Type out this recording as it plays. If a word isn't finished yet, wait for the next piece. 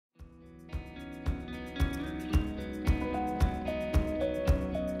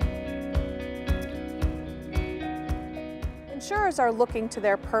Insurers are looking to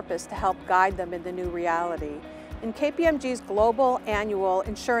their purpose to help guide them in the new reality. In KPMG's global annual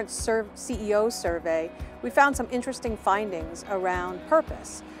insurance CEO survey, we found some interesting findings around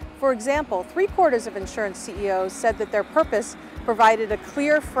purpose. For example, 3/4 of insurance CEOs said that their purpose provided a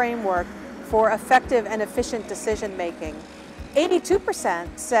clear framework for effective and efficient decision making.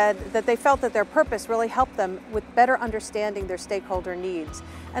 82% said that they felt that their purpose really helped them with better understanding their stakeholder needs.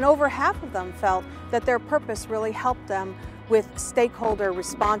 And over half of them felt that their purpose really helped them with stakeholder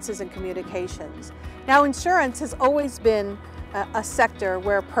responses and communications. Now, insurance has always been a sector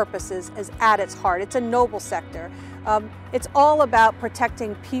where purpose is at its heart. It's a noble sector. It's all about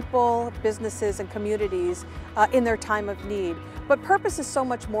protecting people, businesses, and communities in their time of need. But purpose is so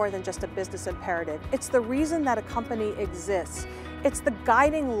much more than just a business imperative. It's the reason that a company exists. It's the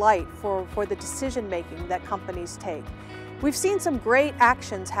guiding light for the decision making that companies take. We've seen some great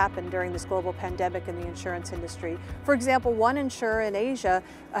actions happen during this global pandemic in the insurance industry. For example, one insurer in Asia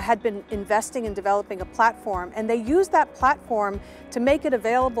had been investing in developing a platform, and they used that platform to make it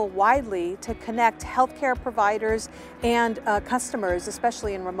available widely to connect healthcare providers and customers,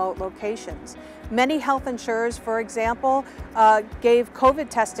 especially in remote locations. Many health insurers, for example, gave COVID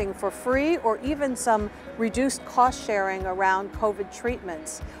testing for free or even some reduced cost sharing around COVID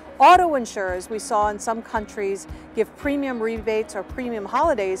treatments. Auto insurers, we saw in some countries, give premium rebates or premium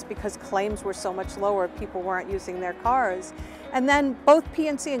holidays because claims were so much lower, people weren't using their cars. And then both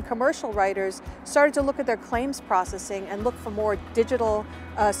P&C and commercial writers started to look at their claims processing and look for more digital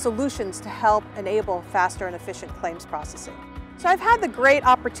solutions to help enable faster and efficient claims processing. So I've had the great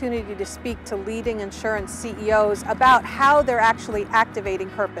opportunity to speak to leading insurance CEOs about how they're actually activating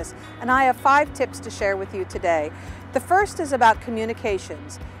purpose, and I have 5 tips to share with you today. The first is about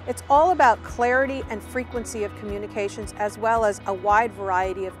communications. It's all about clarity and frequency of communications, as well as a wide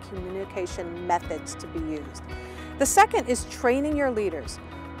variety of communication methods to be used. The second is training your leaders.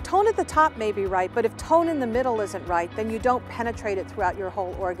 Tone at the top may be right, but if tone in the middle isn't right, then you don't penetrate it throughout your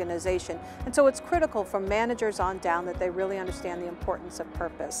whole organization. And so it's critical from managers on down that they really understand the importance of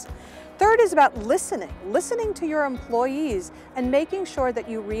purpose. Third is about listening to your employees and making sure that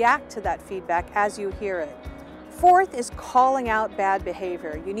you react to that feedback as you hear it. Fourth is calling out bad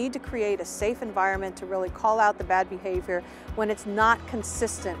behavior. You need to create a safe environment to really call out the bad behavior when it's not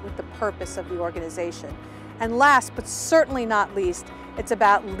consistent with the purpose of the organization. And last, but certainly not least, it's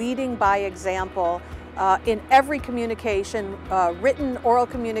about leading by example in every communication, written, oral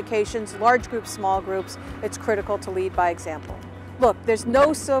communications, large groups, small groups. It's critical to lead by example. Look, there's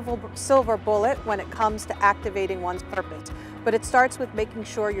no silver bullet when it comes to activating one's purpose, but it starts with making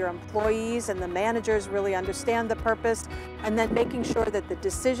sure your employees and the managers really understand the purpose, and then making sure that the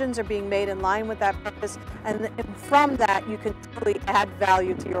decisions are being made in line with that purpose, and from that you can really add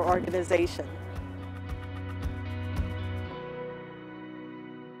value to your organization.